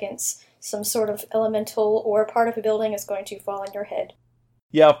 2 seconds some sort of elemental or part of a building is going to fall on your head.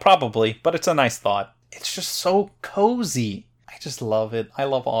 Yeah, probably, but it's a nice thought. It's just so cozy. I just love it. I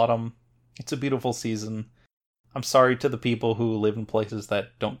love autumn. It's a beautiful season. I'm sorry to the people who live in places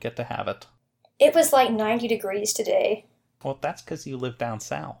that don't get to have it. It was like 90 degrees today. Well, that's because you live down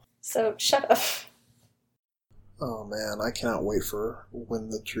south. So, shut up. Oh man, I cannot wait for when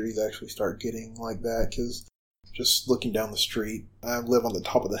the trees actually start getting like that, because just looking down the street, I live on the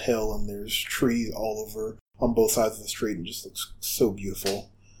top of the hill and there's trees all over on both sides of the street and it just looks so beautiful.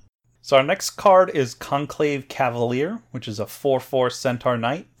 So our next card is Conclave Cavalier, which is a 4/4 Centaur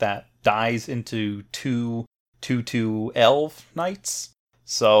Knight that dies into 2/2 Elf Knights.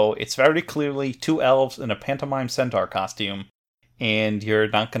 So it's very clearly 2 elves in a Pantomime Centaur costume, and you're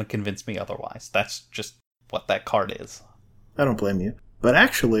not going to convince me otherwise. That's just what that card is. I don't blame you. But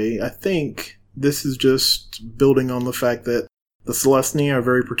actually, I think this is just building on the fact that the Celestini are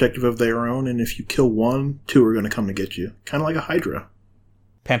very protective of their own, and if you kill one, 2 are going to come to get you. Kind of like a Hydra.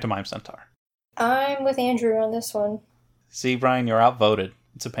 Pantomime Centaur. I'm with Andrew on this one. See, Brian, you're outvoted.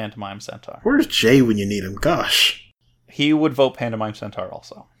 It's a Pantomime Centaur. Where's Jay when you need him? Gosh. He would vote Pantomime Centaur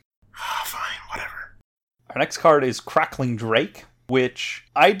also. Fine, whatever. Our next card is Crackling Drake, which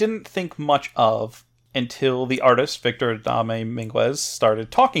I didn't think much of until the artist, Victor Adame Minguez,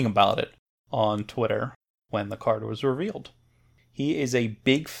 started talking about it on Twitter when the card was revealed. He is a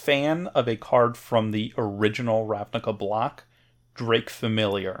big fan of a card from the original Ravnica block, Drake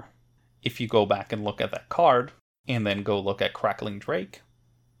Familiar. If you go back and look at that card, and then go look at Crackling Drake,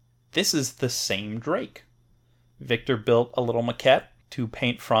 this is the same Drake. Victor built a little maquette to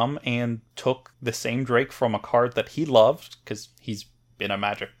paint from and took the same Drake from a card that he loved, because he's been a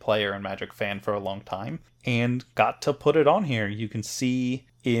Magic player and Magic fan for a long time, and got to put it on here. You can see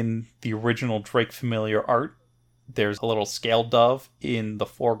in the original Drake Familiar art, there's a little scale dove in the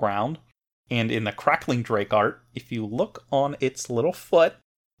foreground, and in the Crackling Drake art, if you look on its little foot,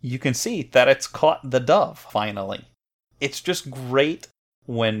 you can see that it's caught the dove, finally. It's just great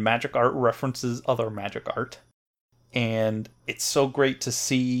when Magic art references other Magic art. And it's so great to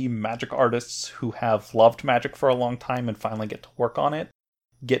see Magic artists who have loved Magic for a long time and finally get to work on it,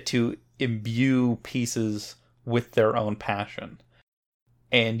 get to imbue pieces with their own passion.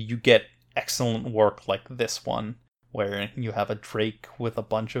 And you get excellent work like this one, where you have a Drake with a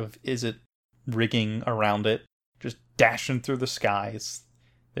bunch of Izzet rigging around it, just dashing through the skies.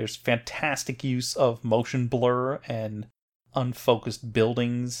 There's fantastic use of motion blur and unfocused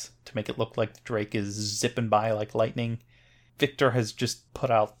buildings to make it look like the Drake is zipping by like lightning. Victor has just put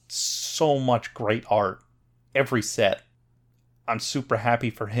out so much great art every set. I'm super happy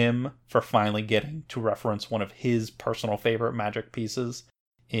for him for finally getting to reference one of his personal favorite Magic pieces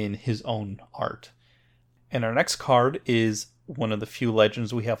in his own art. And our next card is one of the few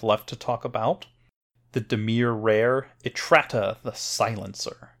legends we have left to talk about. The Dimir rare Itrata the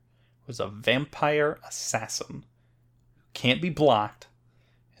Silencer was a vampire assassin. Can't be blocked,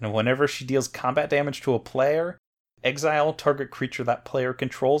 and whenever she deals combat damage to a player, exile target creature that player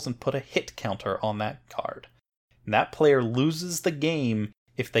controls and put a hit counter on that card. And that player loses the game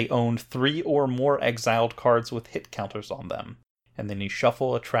if they own 3 or more exiled cards with hit counters on them, and then you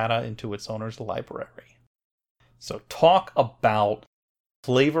shuffle Itrata into its owner's library. So talk about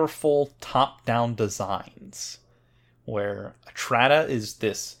flavorful top-down designs, where Itrata is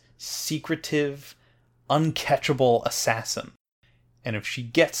this secretive, uncatchable assassin. And if she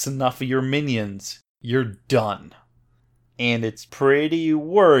gets enough of your minions, you're done. And it's pretty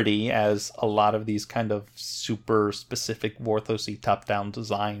wordy, as a lot of these kind of super specific Vorthosy top-down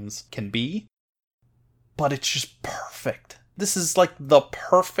designs can be. But it's just perfect. This is like the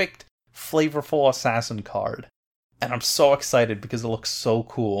perfect flavorful assassin card. And I'm so excited because it looks so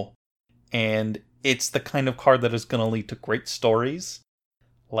cool. And it's the kind of card that is going to lead to great stories.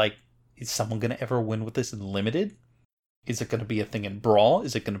 Like, is someone going to ever win with this in Limited? Is it going to be a thing in Brawl?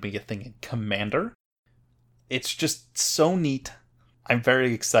 Is it going to be a thing in Commander? It's just so neat. I'm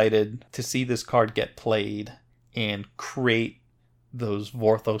very excited to see this card get played and create those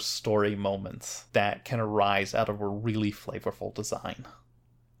Vorthos story moments that can arise out of a really flavorful design.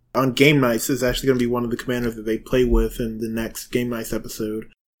 On Game Nights is actually going to be one of the commanders that they play with in the next Game Nights episode.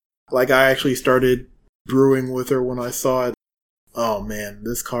 Like, I actually started brewing with her when I saw it. Oh man,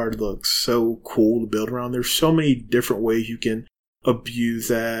 this card looks so cool to build around. There's so many different ways you can abuse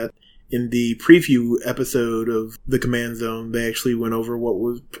that. In the preview episode of the Command Zone, they actually went over what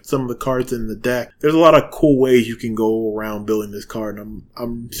was some of the cards in the deck. There's a lot of cool ways you can go around building this card, and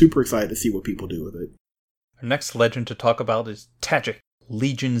I'm super excited to see what people do with it. Our next legend to talk about is Tajik,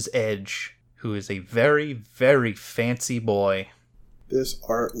 Legion's Edge, who is a very, very fancy boy. This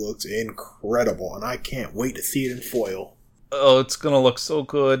art looks incredible, and I can't wait to see it in foil. Oh, it's gonna look so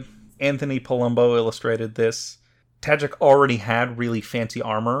good. Anthony Palumbo illustrated this. Tajik already had really fancy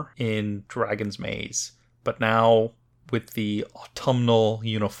armor in Dragon's Maze, but now, with the autumnal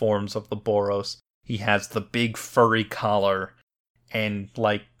uniforms of the Boros, he has the big furry collar and,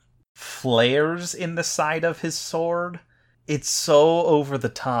 like, flares in the side of his sword. It's so over the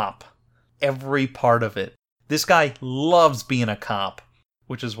top. Every part of it. This guy loves being a cop,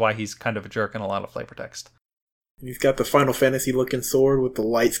 which is why he's kind of a jerk in a lot of flavor text. And he's got the Final Fantasy looking sword with the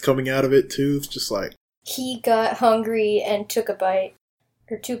lights coming out of it too. It's just like... He got hungry and took a bite.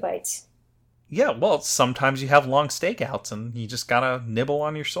 Or 2 bites. Yeah, well, sometimes you have long stakeouts and you just gotta nibble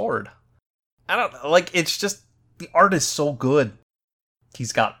on your sword. I don't know, like, it's just... The art is so good.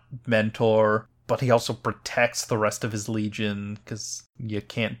 He's got Mentor, but he also protects the rest of his Legion, because you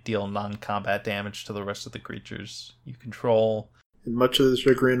can't deal non-combat damage to the rest of the creatures you control. And much of the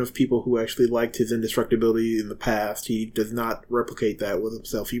chagrin of people who actually liked his indestructibility in the past, he does not replicate that with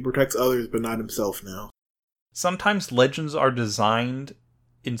himself. He protects others, but not himself now. Sometimes legends are designed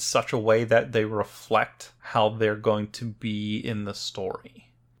in such a way that they reflect how they're going to be in the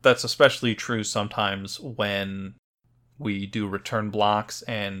story. That's especially true sometimes when we do return blocks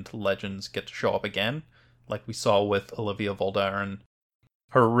and legends get to show up again, like we saw with Olivia Voldaren.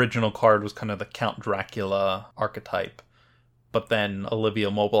 Her original card was kind of the Count Dracula archetype. But then Olivia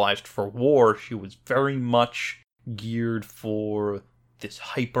mobilized for war. She was very much geared for this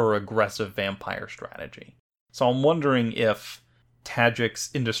hyper-aggressive vampire strategy. So I'm wondering if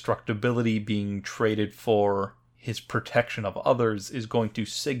Tajik's indestructibility being traded for his protection of others is going to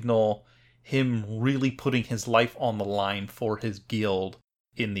signal him really putting his life on the line for his guild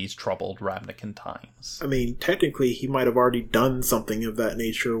in these troubled Ravnican times. I mean, technically, he might have already done something of that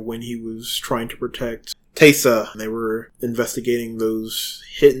nature when he was trying to protect Teysa. They were investigating those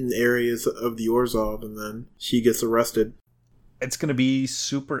hidden areas of the Orzhov, and then she gets arrested. It's going to be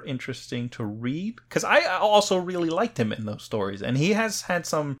super interesting to read, because I also really liked him in those stories, and he has had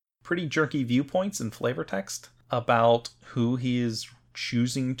some pretty jerky viewpoints in flavor text about who he is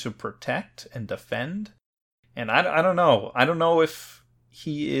choosing to protect and defend. And I don't know. I don't know if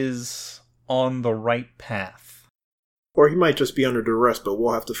he is on the right path. Or he might just be under duress, but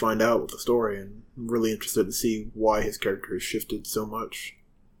we'll have to find out with the story, and I'm really interested to see why his character has shifted so much.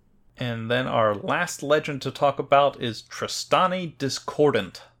 And then our last legend to talk about is Tristani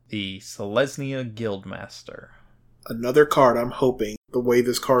Discordant, the Selesnya Guildmaster. Another card I'm hoping the way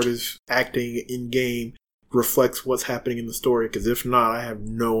this card is acting in-game reflects what's happening in the story, because if not, I have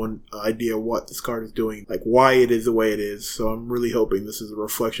no idea what this card is doing, like why it is the way it is. So I'm really hoping this is a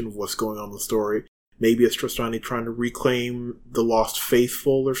reflection of what's going on in the story. Maybe it's Tristani trying to reclaim the lost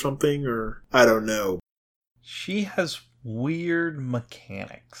faithful or something, or I don't know. She has weird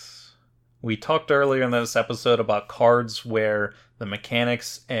mechanics. We talked earlier in this episode about cards where the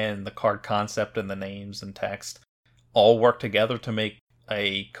mechanics and the card concept and the names and text all work together to make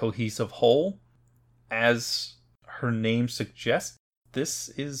a cohesive whole. As her name suggests, this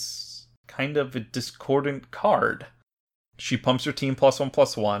is kind of a discordant card. She pumps her team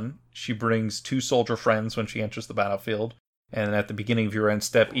 +1/+1. She brings 2 soldier friends when she enters the battlefield. And at the beginning of your end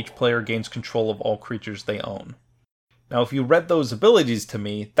step, each player gains control of all creatures they own. Now, if you read those abilities to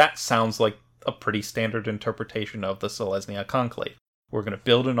me, that sounds like a pretty standard interpretation of the Selesnya Conclave. We're going to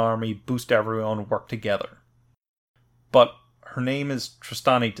build an army, boost everyone, work together. But her name is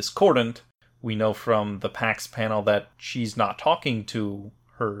Tristani Discordant, We know from the PAX panel that she's not talking to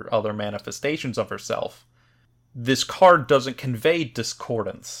her other manifestations of herself. This card doesn't convey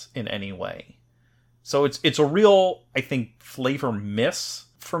discordance in any way. So it's a real, I think, flavor miss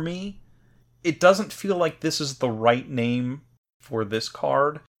for me. It doesn't feel like this is the right name for this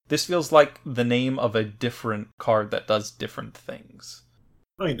card. This feels like the name of a different card that does different things.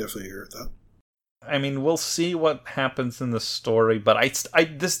 I can definitely agree with that. I mean, we'll see what happens in the story, but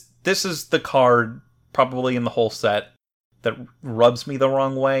this is the card, probably in the whole set, that rubs me the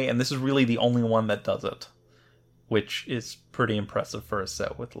wrong way, and this is really the only one that does it. Which is pretty impressive for a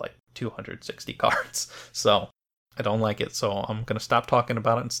set with, 260 cards. So, I don't like it, so I'm going to stop talking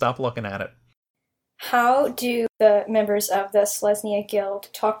about it and stop looking at it. How do the members of the Selesnya Guild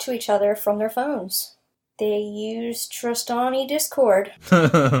talk to each other from their phones? They use Trostani Discord.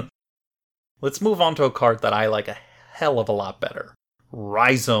 Let's move on to a card that I like a hell of a lot better.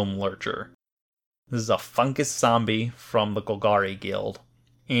 Rhizome Lurcher. This is a fungus zombie from the Golgari Guild.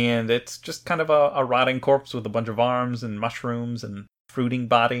 And it's just kind of a rotting corpse with a bunch of arms and mushrooms and fruiting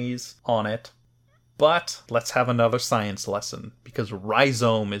bodies on it. But let's have another science lesson, because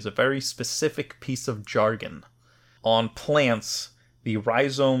rhizome is a very specific piece of jargon. On plants, the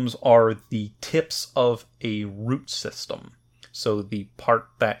rhizomes are the tips of a root system. So the part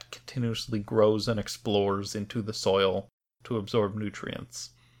that continuously grows and explores into the soil to absorb nutrients.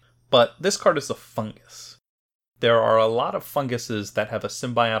 But this card is a fungus. There are a lot of funguses that have a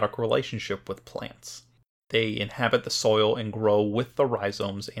symbiotic relationship with plants. They inhabit the soil and grow with the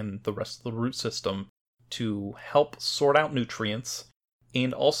rhizomes and the rest of the root system to help sort out nutrients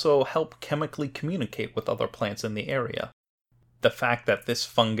and also help chemically communicate with other plants in the area. The fact that this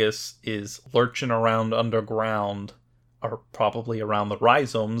fungus is lurching around underground, or probably around the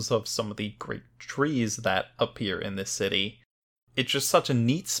rhizomes of some of the great trees that appear in this city, it's just such a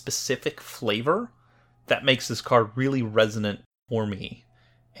neat, specific flavor that makes this card really resonant for me,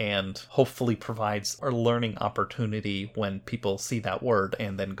 and hopefully provides a learning opportunity when people see that word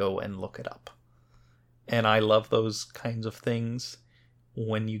and then go and look it up. And I love those kinds of things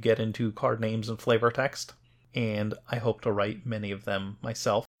when you get into card names and flavor text, and I hope to write many of them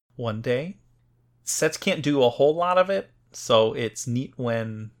myself one day. Sets can't do a whole lot of it, so it's neat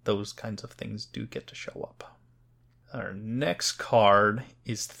when those kinds of things do get to show up. Our next card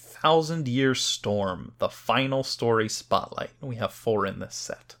is Thousand Year Storm, the final story spotlight. We have 4 in this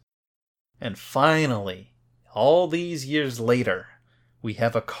set. And finally, all these years later, we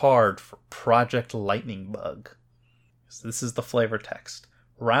have a card for Project Lightning Bug. So this is the flavor text.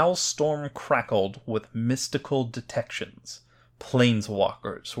 Ral's storm crackled with mystical detections.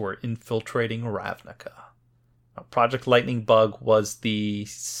 Planeswalkers were infiltrating Ravnica. Now, Project Lightning Bug was the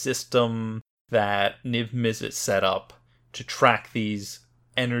system that Niv Mizzet set up to track these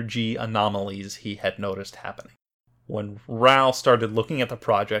energy anomalies he had noticed happening. When Ral started looking at the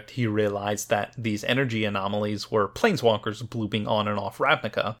project, he realized that these energy anomalies were planeswalkers blooping on and off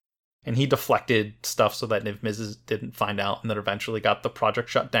Ravnica, and he deflected stuff so that Niv Mizzet didn't find out, and then eventually got the project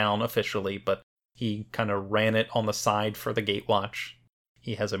shut down officially, but he kind of ran it on the side for the Gatewatch.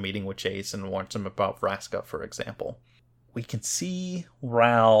 He has a meeting with Jace and warns him about Vraska, for example. We can see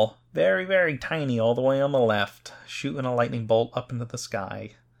Ral, very, very tiny, all the way on the left, shooting a lightning bolt up into the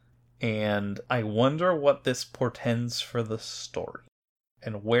sky. And I wonder what this portends for the story,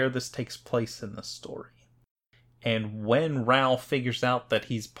 and where this takes place in the story. And when Ral figures out that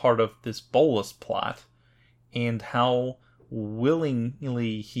he's part of this Bolus plot, and how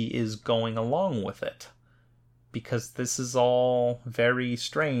willingly he is going along with it. Because this is all very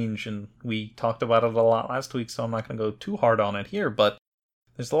strange, and we talked about it a lot last week, so I'm not going to go too hard on it here, but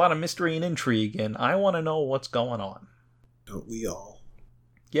there's a lot of mystery and intrigue, and I want to know what's going on. Don't we all?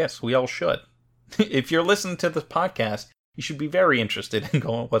 Yes, we all should. If you're listening to this podcast, you should be very interested in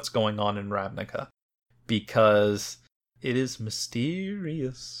what's going on in Ravnica, because it is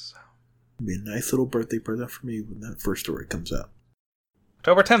mysterious. It'll be a nice little birthday present for me when that first story comes out.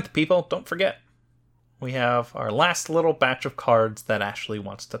 October 10th, people, don't forget. We have our last little batch of cards that Ashley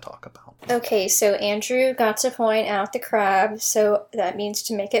wants to talk about. Okay, so Andrew got to point out the crab, so that means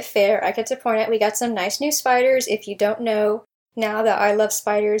to make it fair, I get to point out we got some nice new spiders. If you don't know, now that I love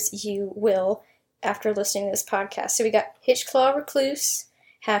spiders, you will after listening to this podcast. So we got Hitchclaw Recluse,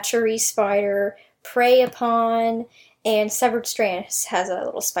 Hatchery Spider, Prey Upon, and Severed Strand has a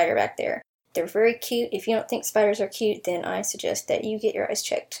little spider back there. They're very cute. If you don't think spiders are cute, then I suggest that you get your eyes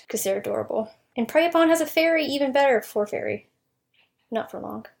checked, because they're adorable. And Prey Upon has a fairy, even better for fairy. Not for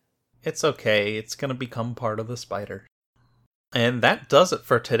long. It's okay, it's going to become part of the spider. And that does it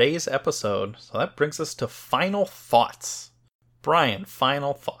for today's episode. So that brings us to final thoughts. Brian,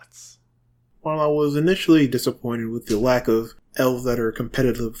 final thoughts. while I was initially disappointed with the lack of elves that are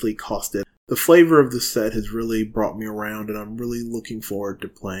competitively costed, the flavor of the set has really brought me around, and I'm really looking forward to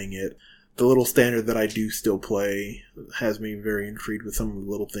playing it. The little standard that I do still play has me very intrigued with some of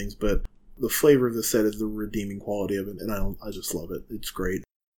the little things, but the flavor of the set is the redeeming quality of it, and I just love it. It's great.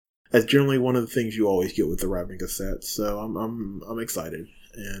 That's generally one of the things you always get with the Ravnica set, so I'm excited,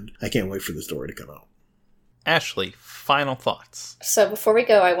 and I can't wait for the story to come out. Ashley, final thoughts. So before we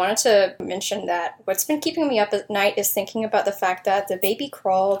go, I wanted to mention that what's been keeping me up at night is thinking about the fact that the baby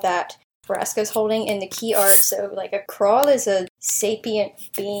crawl that Vraska's holding in the key art, so like a crawl is a sapient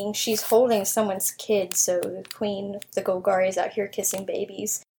being. She's holding someone's kid, so the queen, the Golgari, is out here kissing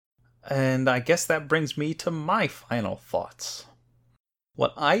babies. And I guess that brings me to my final thoughts.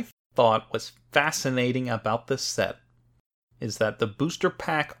 What I thought was fascinating about this set is that the booster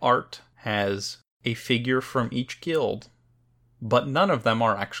pack art has a figure from each guild, but none of them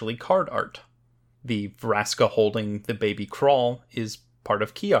are actually card art. The Vraska holding the baby crawl is part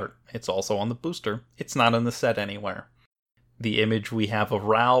of key art. It's also on the booster. It's not in the set anywhere. The image we have of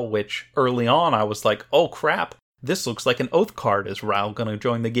Ral, which early on I was like, oh crap, this looks like an Oath card. Is Ral gonna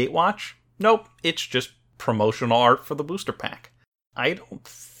join the Gatewatch? Nope, it's just promotional art for the booster pack. I don't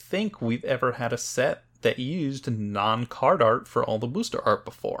think we've ever had a set that used non-card art for all the booster art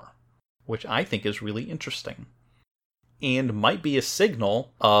before, which I think is really interesting. And might be a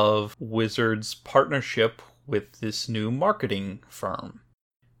signal of Wizards' partnership with this new marketing firm.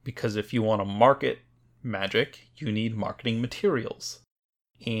 Because if you want to market Magic, you need marketing materials.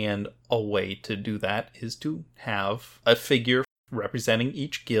 And a way to do that is to have a figure representing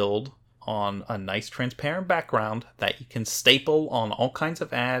each guild on a nice transparent background that you can staple on all kinds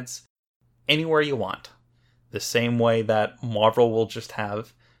of ads anywhere you want. The same way that Marvel will just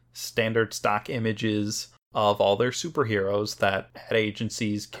have standard stock images of all their superheroes that ad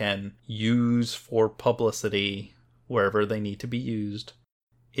agencies can use for publicity wherever they need to be used.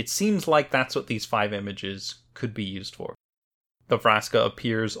 It seems like that's what these 5 images could be used for. The Vraska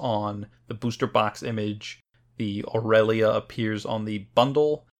appears on the booster box image, the Aurelia appears on the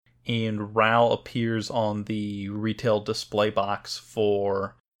bundle, and Ral appears on the retail display box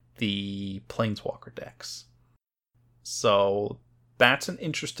for the Planeswalker decks. So that's an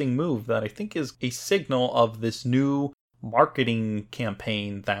interesting move that I think is a signal of this new marketing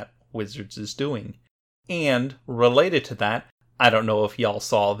campaign that Wizards is doing. And related to that, I don't know if y'all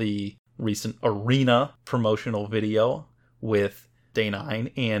saw the recent Arena promotional video with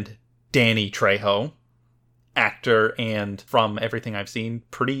Day9 and Danny Trejo, actor and, from everything I've seen,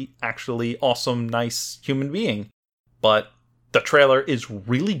 pretty actually awesome, nice human being. But the trailer is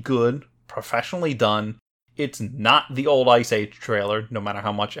really good, professionally done. It's not the old Ice Age trailer, no matter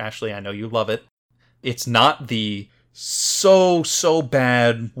how much, Ashley, I know you love it. It's not the so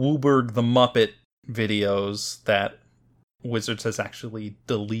bad Wooberg the Muppet videos that Wizards has actually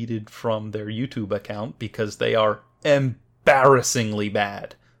deleted from their YouTube account because they are embarrassingly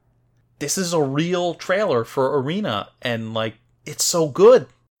bad. This is a real trailer for Arena, and it's so good.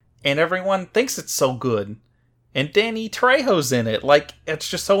 And everyone thinks it's so good. And Danny Trejo's in it. It's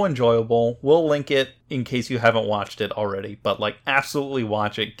just so enjoyable. We'll link it in case you haven't watched it already. But, absolutely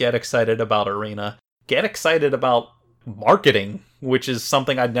watch it. Get excited about Arena. Get excited about marketing, which is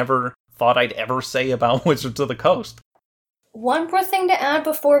something I'd never thought I'd ever say about Wizards of the Coast. One more thing to add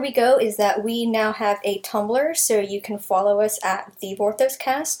before we go is that we now have a Tumblr, so you can follow us at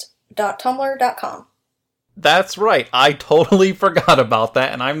thevorthoscast.tumblr.com. That's right. I totally forgot about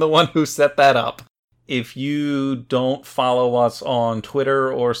that, and I'm the one who set that up. If you don't follow us on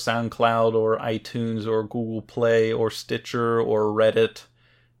Twitter or SoundCloud or iTunes or Google Play or Stitcher or Reddit,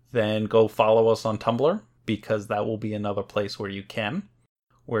 then go follow us on Tumblr, because that will be another place where you can.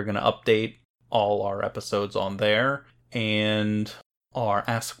 We're going to update all our episodes on there, and our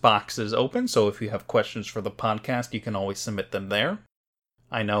Ask Box is open, so if you have questions for the podcast, you can always submit them there.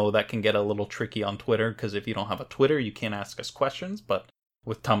 I know that can get a little tricky on Twitter, because if you don't have a Twitter, you can't ask us questions, but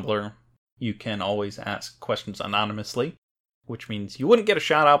with Tumblr, you can always ask questions anonymously, which means you wouldn't get a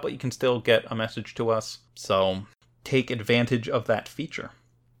shout out, but you can still get a message to us. So take advantage of that feature.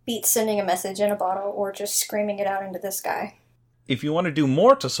 Beat sending a message in a bottle or just screaming it out into the sky. If you want to do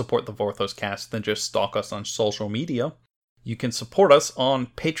more to support the Vorthos Cast than just stalk us on social media, you can support us on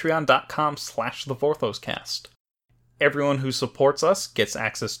patreon.com/thevorthoscast. Everyone who supports us gets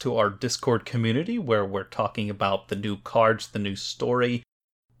access to our Discord community, where we're talking about the new cards, the new story,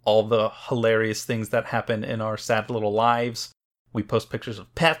 all the hilarious things that happen in our sad little lives. We post pictures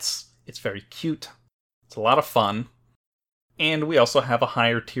of pets. It's very cute. It's a lot of fun. And we also have a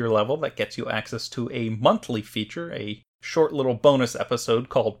higher tier level that gets you access to a monthly feature, a short little bonus episode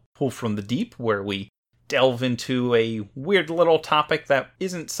called Pull from the Deep, where we delve into a weird little topic that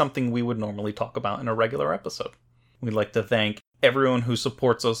isn't something we would normally talk about in a regular episode. We'd like to thank everyone who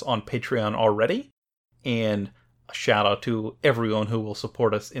supports us on Patreon already, and a shout out to everyone who will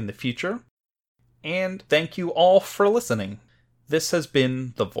support us in the future. And thank you all for listening. This has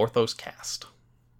been the Vorthos Cast.